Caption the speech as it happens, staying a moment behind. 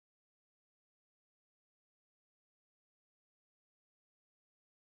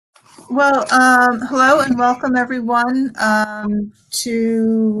Hello and welcome everyone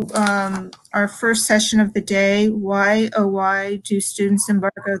to our first session of the day. Why, oh why do students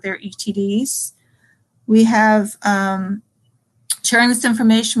embargo their ETDs? We have, sharing this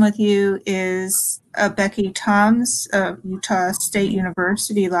information with you is Becky Thoms of Utah State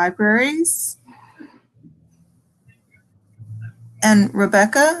University Libraries. And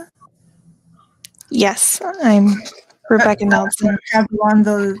Rebecca? Yes, I'm Rebecca Nelson. Have one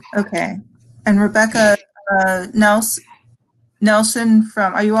those, okay. And Rebecca Nelson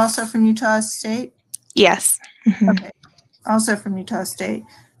from, are you also from Utah State? Yes. Okay, also from Utah State.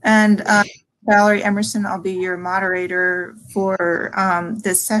 And Valerie Emerson, I'll be your moderator for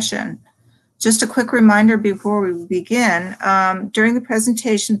this session. Just a quick reminder before we begin, during the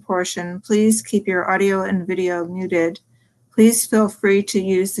presentation portion, please keep your audio and video muted. Please feel free to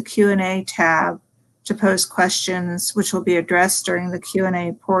use the Q&A tab to pose questions, which will be addressed during the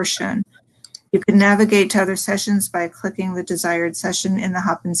Q&A portion. You can navigate to other sessions by clicking the desired session in the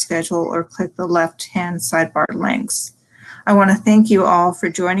Hop-in schedule or click the left-hand sidebar links. I want to thank you all for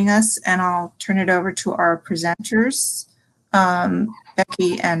joining us, and I'll turn it over to our presenters,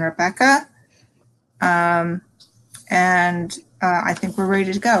 Becky and Rebecca. I think we're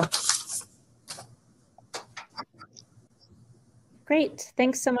ready to go. Great,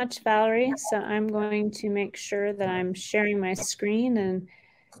 thanks so much, Valerie. So I'm going to make sure that I'm sharing my screen and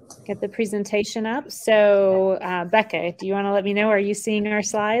get the presentation up. So Becca, do you want to let me know, are you seeing our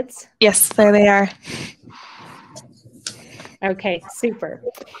slides? Yes, there they are. Okay, super.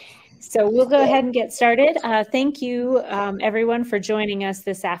 So we'll go ahead and get started. Thank you, everyone, for joining us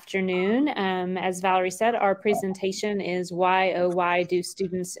this afternoon. As Valerie said, our presentation is Why, oh, why do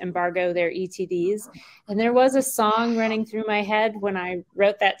students embargo their ETDs? And there was a song running through my head when I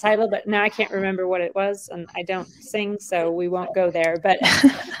wrote that title, but now I can't remember what it was, and I don't sing, so we won't go there. But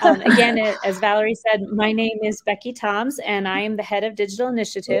again, as Valerie said, my name is Becky Thoms, and I am the head of digital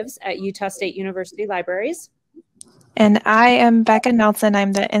initiatives at Utah State University Libraries. And I am Becca Nelson.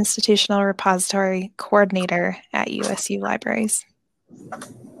 I'm the Institutional Repository Coordinator at USU Libraries.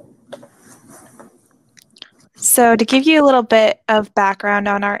 So to give you a little bit of background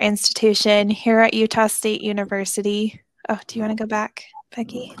on our institution here at Utah State University. Oh, do you want to go back,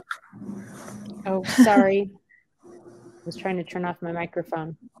 Becky? Oh, sorry. I was trying to turn off my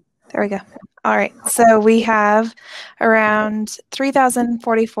microphone. There we go. All right, so we have around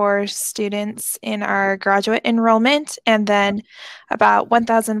 3,044 students in our graduate enrollment, and then about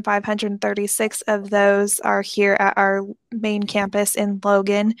 1,536 of those are here at our main campus in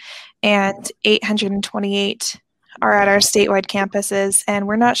Logan, and 828 are at our statewide campuses, and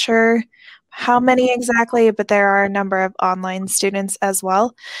we're not sure how many exactly, but there are a number of online students as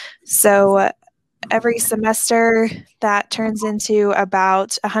well. So every semester that turns into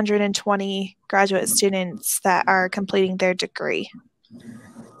about 120 graduate students that are completing their degree.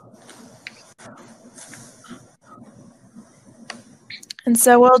 And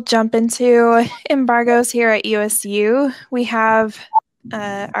so we'll jump into embargoes here at USU. We have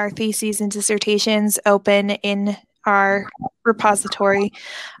our theses and dissertations open in our repository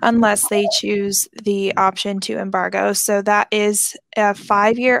unless they choose the option to embargo. So that is a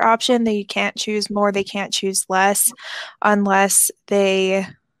 5-year option. They can't choose more, they can't choose less unless they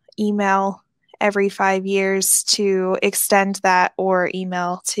email every 5 years to extend that or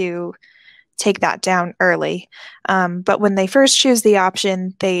email to take that down early. But when they first choose the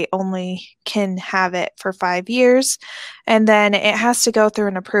option, they only can have it for 5 years, and then it has to go through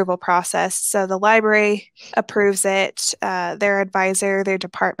an approval process. So the library approves it, their advisor, their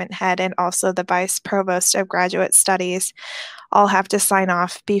department head, and also the vice provost of graduate studies all have to sign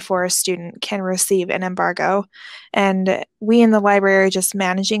off before a student can receive an embargo. And we in the library are just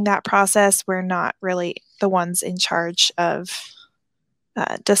managing that process. We're not really the ones in charge of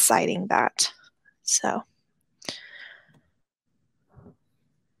deciding that. So,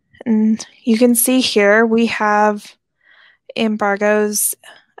 and you can see here we have embargoes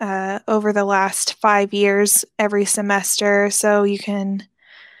over the last 5 years every semester. So you can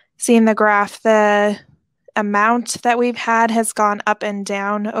see in the graph the amount that we've had has gone up and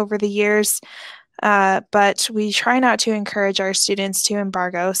down over the years. But we try not to encourage our students to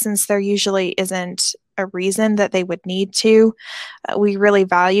embargo since there usually isn't a reason that they would need to. We really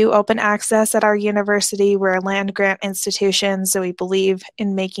value open access at our university. We're a land-grant institution, so we believe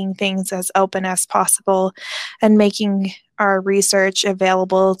in making things as open as possible and making our research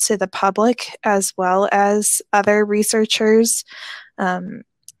available to the public as well as other researchers.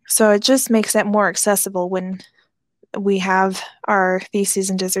 So it just makes it more accessible when we have our theses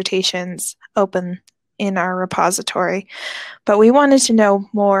and dissertations open in our repository. But we wanted to know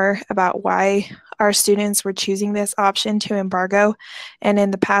more about why our students were choosing this option to embargo. And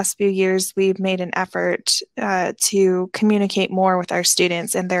in the past few years, we've made an effort to communicate more with our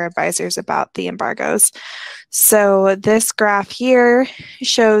students and their advisors about the embargoes. So this graph here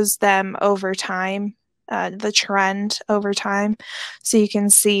shows them over time, the trend over time. So you can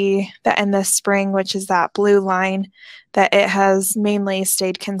see that in the spring, which is that blue line, that it has mainly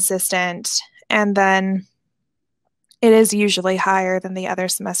stayed consistent. And then it is usually higher than the other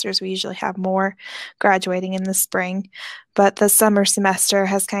semesters. We usually have more graduating in the spring, but the summer semester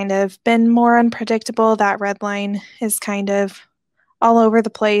has kind of been more unpredictable. That red line is kind of all over the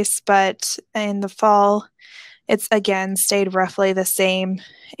place, but in the fall, it's again stayed roughly the same,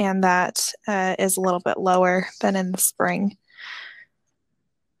 and that is a little bit lower than in the spring.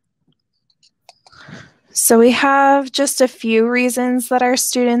 So we have just a few reasons that our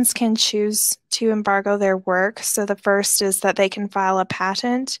students can choose to embargo their work. So the first is that they can file a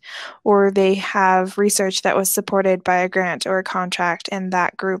patent, or they have research that was supported by a grant or a contract, and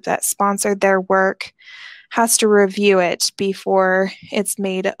that group that sponsored their work has to review it before it's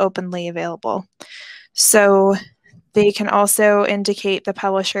made openly available. So they can also indicate the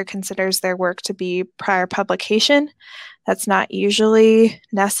publisher considers their work to be prior publication. That's not usually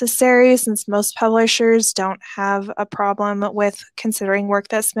necessary, since most publishers don't have a problem with considering work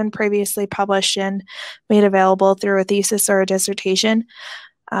that's been previously published and made available through a thesis or a dissertation.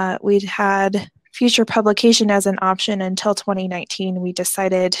 We'd had future publication as an option until 2019. We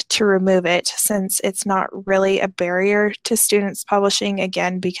decided to remove it since it's not really a barrier to students publishing,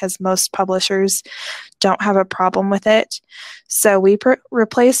 again, because most publishers don't have a problem with it. So we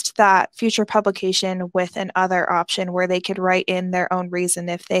replaced that future publication with an other option where they could write in their own reason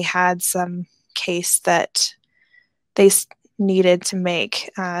if they had some case that they needed to make,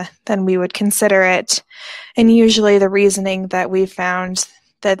 then we would consider it. And usually the reasoning that we found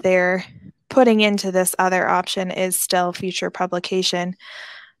that they're putting into this other option is still future publication,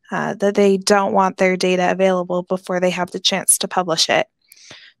 that they don't want their data available before they have the chance to publish it.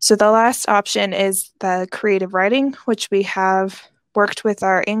 So the last option is the creative writing, which we have worked with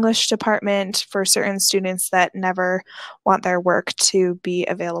our English department for certain students that never want their work to be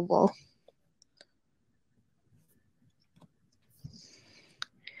available.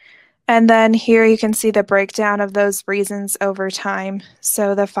 And then here you can see the breakdown of those reasons over time.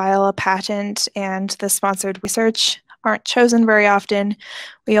 So the file a patent and the sponsored research aren't chosen very often.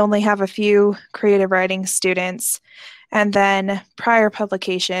 We only have a few creative writing students. And then prior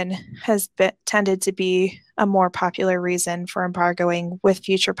publication has tended to be a more popular reason for embargoing, with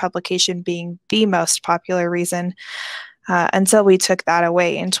future publication being the most popular reason, until we took that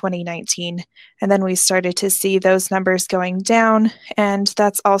away in 2019. And then we started to see those numbers going down. And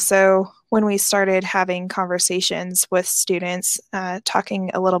that's also when we started having conversations with students,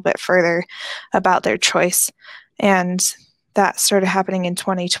 talking a little bit further about their choice. And that started happening in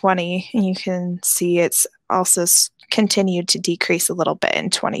 2020. And you can see it's also continued to decrease a little bit in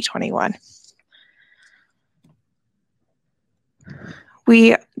 2021.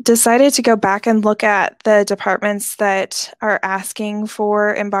 We decided to go back and look at the departments that are asking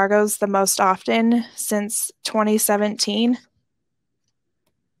for embargoes the most often since 2017.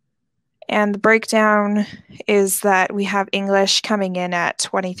 And the breakdown is that we have English coming in at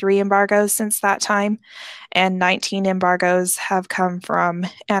 23 embargoes since that time, and 19 embargoes have come from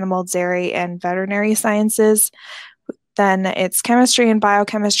animal, dairy, and veterinary sciences. Then it's chemistry and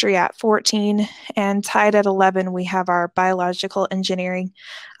biochemistry at 14, and tied at 11, we have our biological engineering,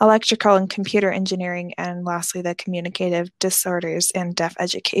 electrical and computer engineering, and lastly, the communicative disorders and deaf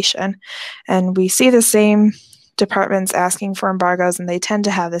education. And we see the same departments asking for embargoes, and they tend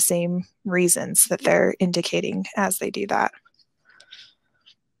to have the same reasons that they're indicating as they do that.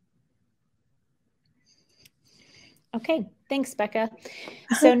 Okay, thanks, Becca.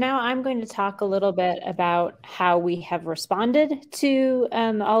 So now I'm going to talk a little bit about how we have responded to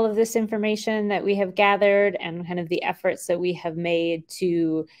all of this information that we have gathered, and kind of the efforts that we have made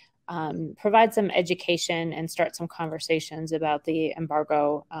to provide some education and start some conversations about the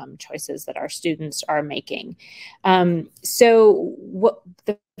embargo choices that our students are making. So what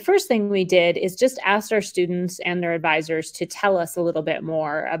the first thing we did is just ask our students and their advisors to tell us a little bit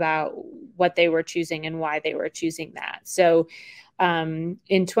more about what they were choosing and why they were choosing that. So in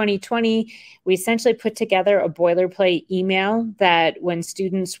 2020, we essentially put together a boilerplate email that when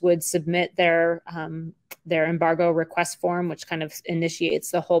students would submit their embargo request form, which kind of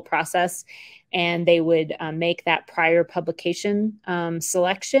initiates the whole process, and they would make that prior publication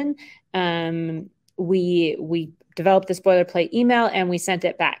selection. We developed this boilerplate email, and we sent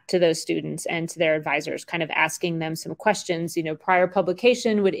it back to those students and to their advisors, kind of asking them some questions. Prior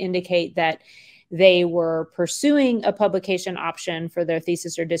publication would indicate that they were pursuing a publication option for their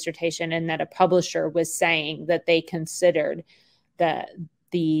thesis or dissertation, and that a publisher was saying that they considered the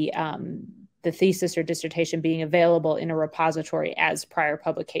thesis or dissertation being available in a repository as prior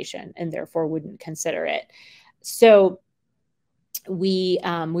publication, and therefore wouldn't consider it. So we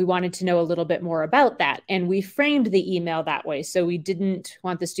wanted to know a little bit more about that, and we framed the email that way. So we didn't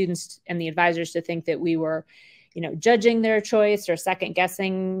want the students and the advisors to think that we were judging their choice or second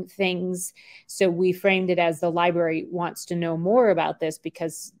guessing things. So we framed it as the library wants to know more about this,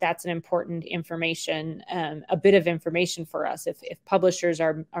 because that's an important information, a bit of information for us. If publishers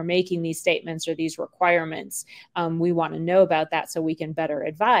are making these statements or these requirements, we want to know about that so we can better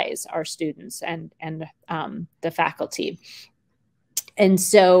advise our students and the faculty. And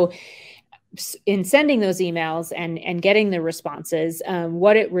so in sending those emails and getting the responses,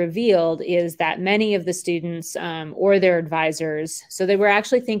 what it revealed is that many of the students or their advisors, so they were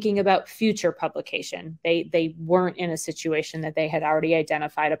actually thinking about future publication. They weren't in a situation that they had already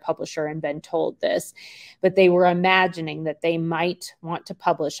identified a publisher and been told this, but they were imagining that they might want to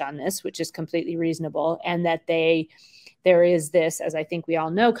publish on this, which is completely reasonable, and that there is this, as I think we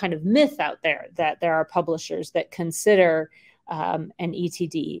all know, kind of myth out there that there are publishers that consider an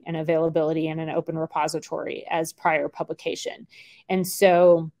ETD, an availability in an open repository, as prior publication. And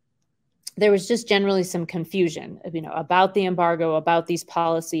so there was just generally some confusion, about the embargo, about these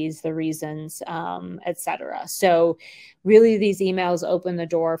policies, the reasons, et cetera. So really these emails opened the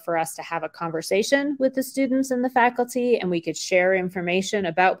door for us to have a conversation with the students and the faculty, and we could share information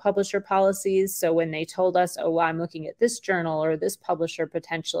about publisher policies. So when they told us, oh, well, I'm looking at this journal or this publisher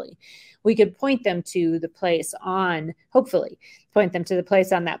potentially, we could point them to the place on, hopefully, point them to the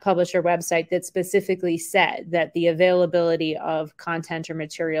place on that publisher website that specifically said that the availability of content or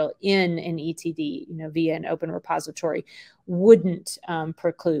material in an ETD, via an open repository, wouldn't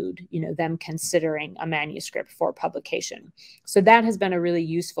preclude, them considering a manuscript for publication. So that has been a really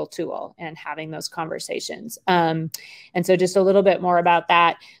useful tool in having those conversations. And so just a little bit more about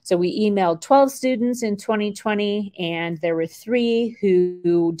that. So we emailed 12 students in 2020, and there were 3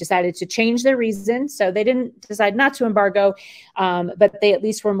 who decided to change their reason. So they didn't decide not to embargo, but they at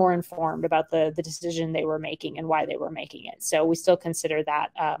least were more informed about the decision they were making and why they were making it. So we still consider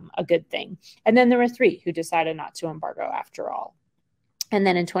that a good thing. And then there were 3 who decided not to embargo after all. And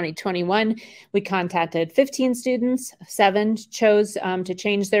then in 2021, we contacted 15 students. 7 chose to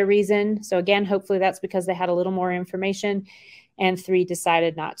change their reason. So again, hopefully that's because they had a little more information, and 3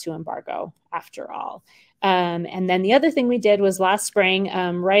 decided not to embargo after all. And then the other thing we did was last spring,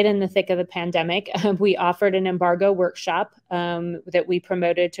 right in the thick of the pandemic, we offered an embargo workshop that we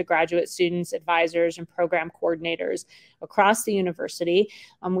promoted to graduate students, advisors, and program coordinators across the university.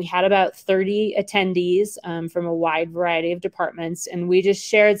 We had about 30 attendees from a wide variety of departments, and we just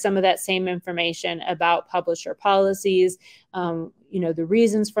shared some of that same information about publisher policies, the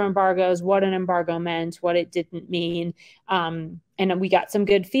reasons for embargoes, what an embargo meant, what it didn't mean. And we got some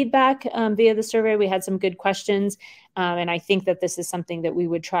good feedback via the survey. We had some good questions. And I think that this is something that we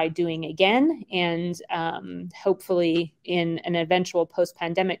would try doing again. And hopefully in an eventual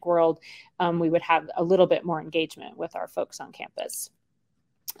post-pandemic world, we would have a little bit more engagement with our folks on campus.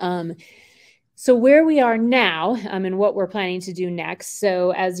 So where we are now and what we're planning to do next.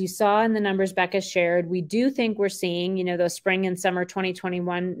 So as you saw in the numbers Becca shared, we do think we're seeing, those spring and summer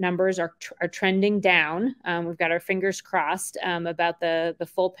 2021 numbers are trending down. We've got our fingers crossed about the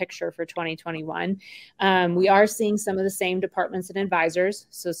full picture for 2021. We are seeing some of the same departments and advisors.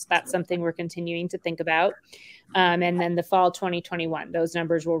 So that's something we're continuing to think about. And then the fall 2021, those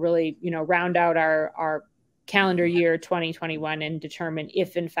numbers will really, round out our calendar year 2021 and determine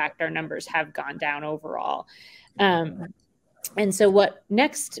if in fact our numbers have gone down overall. And so what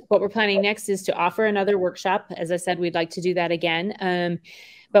we're planning next is to offer another workshop. As I said, we'd like to do that again.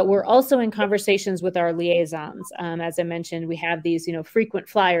 But we're also in conversations with our liaisons. As I mentioned, we have these, frequent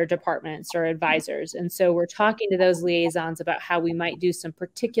flyer departments or advisors. And so we're talking to those liaisons about how we might do some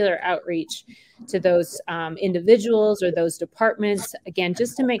particular outreach to those individuals or those departments, again,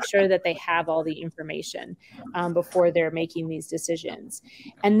 just to make sure that they have all the information before they're making these decisions.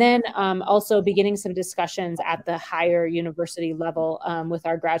 And then also beginning some discussions at the higher university level with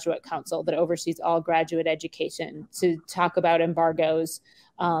our graduate council that oversees all graduate education to talk about embargoes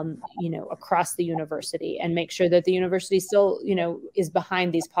across the university and make sure that the university still, is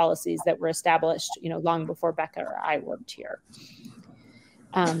behind these policies that were established, long before Becca or I worked here.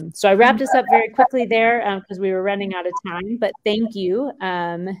 So I wrapped this up very quickly there because we were running out of time, but thank you.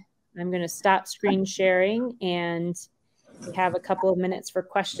 I'm going to stop screen sharing, and we have a couple of minutes for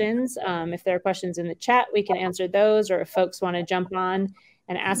questions. If there are questions in the chat, we can answer those, or if folks want to jump on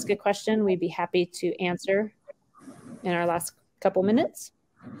and ask a question, we'd be happy to answer in our last couple minutes.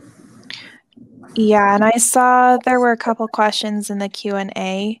 Yeah, and I saw there were a couple questions in the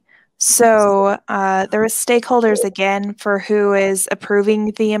Q&A. So there was stakeholders again for who is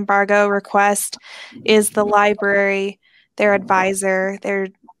approving the embargo request is the library, their advisor, their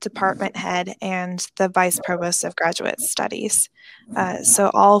department head, and the vice provost of graduate studies.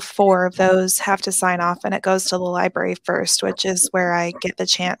 So all four of those have to sign off, and it goes to the library first, which is where I get the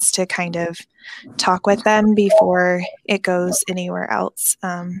chance to kind of talk with them before it goes anywhere else.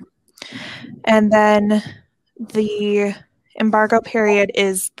 And then the embargo period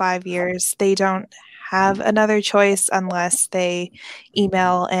is 5 years. They don't have another choice unless they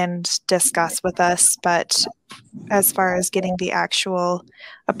email and discuss with us. But as far as getting the actual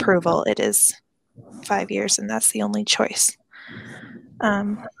approval, it is 5 years, and that's the only choice.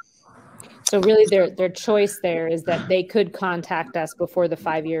 So really their choice there is that they could contact us before the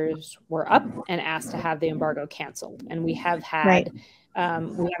 5 years were up and ask to have the embargo canceled. And we have had, Right.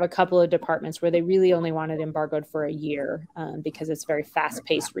 We have a couple of departments where they really only wanted embargoed for a year because it's very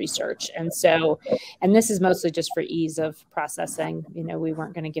fast-paced research. And so, and this is mostly just for ease of processing. You know, we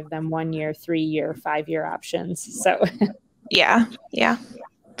weren't going to give them 1 year, 3 year, 5 year options. So Yeah.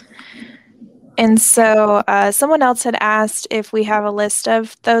 And so someone else had asked if we have a list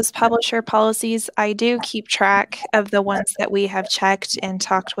of those publisher policies. I do keep track of the ones that we have checked and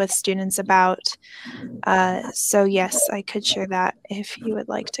talked with students about. So yes, I could share that if you would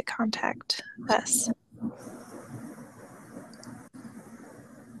like to contact us.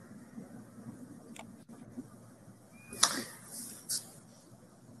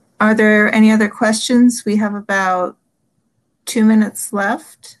 Are there any other questions? We have about 2 minutes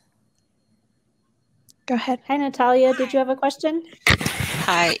left. Go ahead. Hi, Natalia. Did you have a question?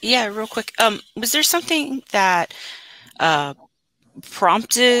 Hi. Yeah, real quick. Was there something that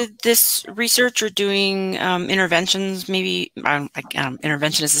prompted this research or doing interventions? Maybe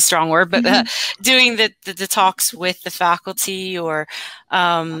intervention is a strong word, but doing the talks with the faculty, or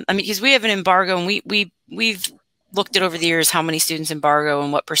I mean, because we have an embargo, and we've looked at over the years how many students embargo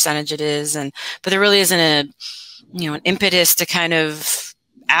and what percentage it is, but there really isn't an impetus to kind of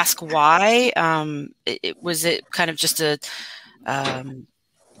ask why. Was it kind of just a an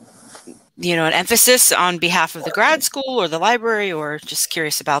emphasis on behalf of the grad school or the library, or just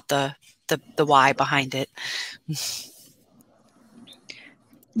curious about the why behind it?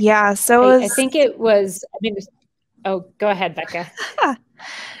 Yeah, so I think it was, oh, go ahead, Becca.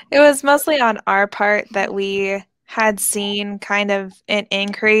 It was mostly on our part that we had seen kind of an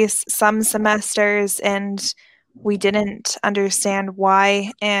increase some semesters, and we didn't understand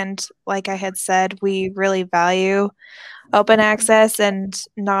why. And like I had said, we really value open access and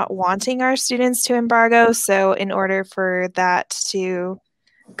not wanting our students to embargo. So in order for that to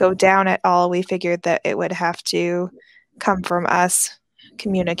go down at all, we figured that it would have to come from us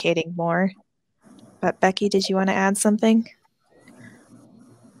communicating more. But Becky, did you want to add something?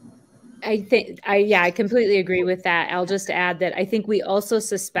 I completely agree with that. I'll just add that I think we also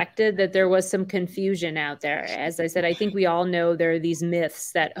suspected that there was some confusion out there. As I said, I think we all know there are these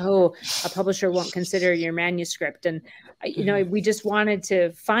myths that, oh, a publisher won't consider your manuscript. And, we just wanted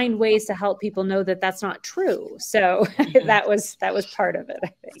to find ways to help people know that that's not true. So that was part of it, I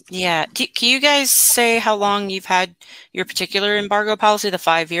think. Yeah. Can you guys say how long you've had your particular embargo policy, the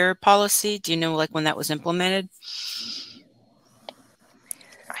 5-year policy? Do you know when that was implemented?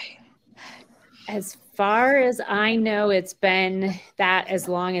 As far as I know, it's been that as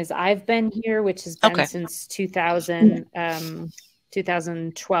long as I've been here, which has been since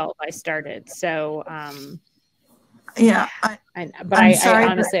 2012 I started. So yeah, but I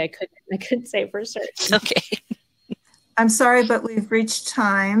honestly I couldn't say for certain. Okay. I'm sorry, but we've reached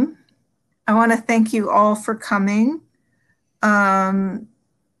time. I want to thank you all for coming.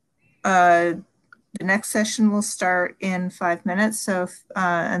 The next session will start in 5 minutes. So,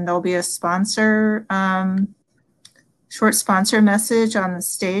 and there'll be a sponsor, short sponsor message on the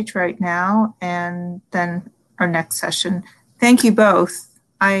stage right now, and then our next session. Thank you both.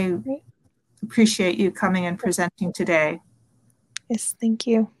 I appreciate you coming and presenting today. Yes, thank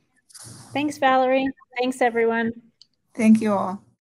you. Thanks, Valerie. Thanks, everyone. Thank you all.